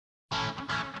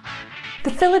The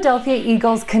Philadelphia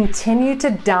Eagles continue to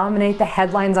dominate the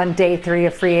headlines on day 3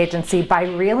 of free agency by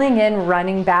reeling in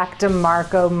running back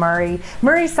DeMarco Murray.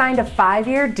 Murray signed a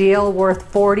 5-year deal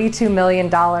worth $42 million,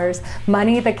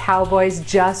 money the Cowboys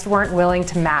just weren't willing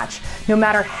to match, no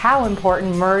matter how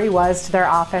important Murray was to their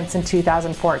offense in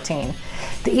 2014.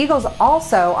 The Eagles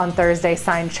also on Thursday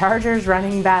signed Chargers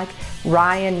running back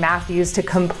Ryan Matthews to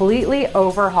completely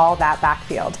overhaul that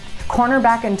backfield.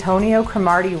 Cornerback Antonio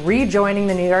Cromartie rejoining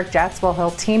the New York Jets while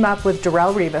he'll team up with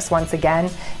Darrelle Revis once again,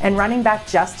 and running back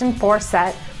Justin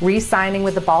Forsett re-signing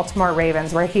with the Baltimore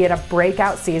Ravens, where he had a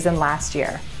breakout season last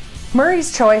year.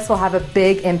 Murray's choice will have a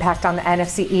big impact on the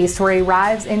NFC East, where he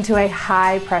arrives into a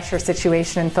high-pressure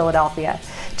situation in Philadelphia.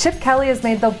 Chip Kelly has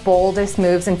made the boldest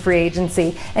moves in free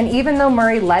agency, and even though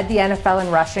Murray led the NFL in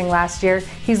rushing last year,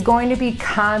 he's going to be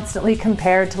constantly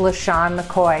compared to LaShawn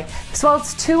McCoy. So while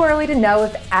it's too early to know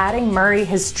if adding Murray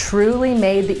has truly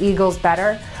made the Eagles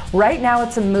better, right now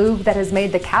it's a move that has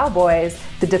made the Cowboys,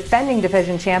 the defending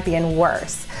division champion,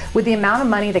 worse. With the amount of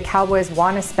money the Cowboys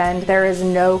want to spend, there is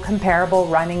no comparable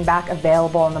running back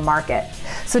available in the market.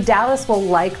 So Dallas will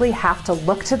likely have to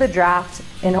look to the draft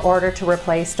in order to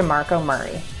replace DeMarco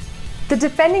Murray. The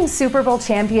defending Super Bowl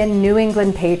champion New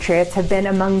England Patriots have been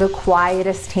among the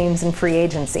quietest teams in free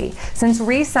agency. Since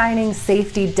re-signing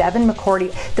safety Devin McCourty,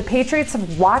 the Patriots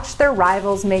have watched their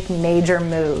rivals make major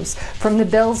moves. From the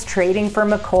Bills trading for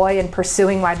McCoy and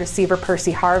pursuing wide receiver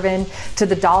Percy Harvin, to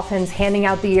the Dolphins handing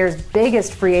out the year's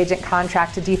biggest free agent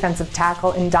contract to defensive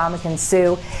tackle Ndamukong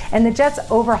Suh, and the Jets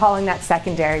overhauling that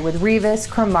secondary with Revis,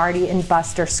 Cromartie, and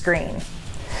Buster Skrine.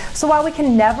 So while we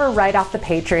can never write off the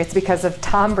Patriots because of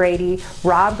Tom Brady,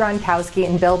 Rob Gronkowski,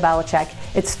 and Bill Belichick,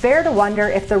 it's fair to wonder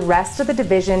if the rest of the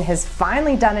division has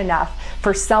finally done enough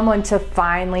for someone to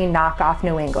finally knock off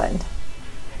New England.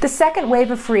 The second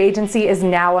wave of free agency is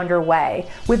now underway,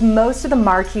 with most of the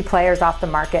marquee players off the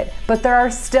market, but there are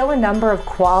still a number of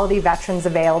quality veterans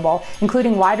available,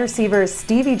 including wide receivers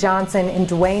Stevie Johnson and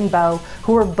Dwayne Bowe,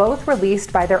 who were both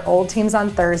released by their old teams on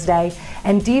Thursday,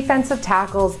 and defensive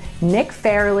tackles Nick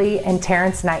Fairley and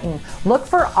Terrence Knighton. Look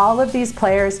for all of these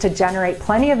players to generate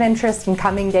plenty of interest in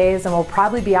coming days and will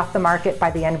probably be off the market by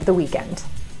the end of the weekend.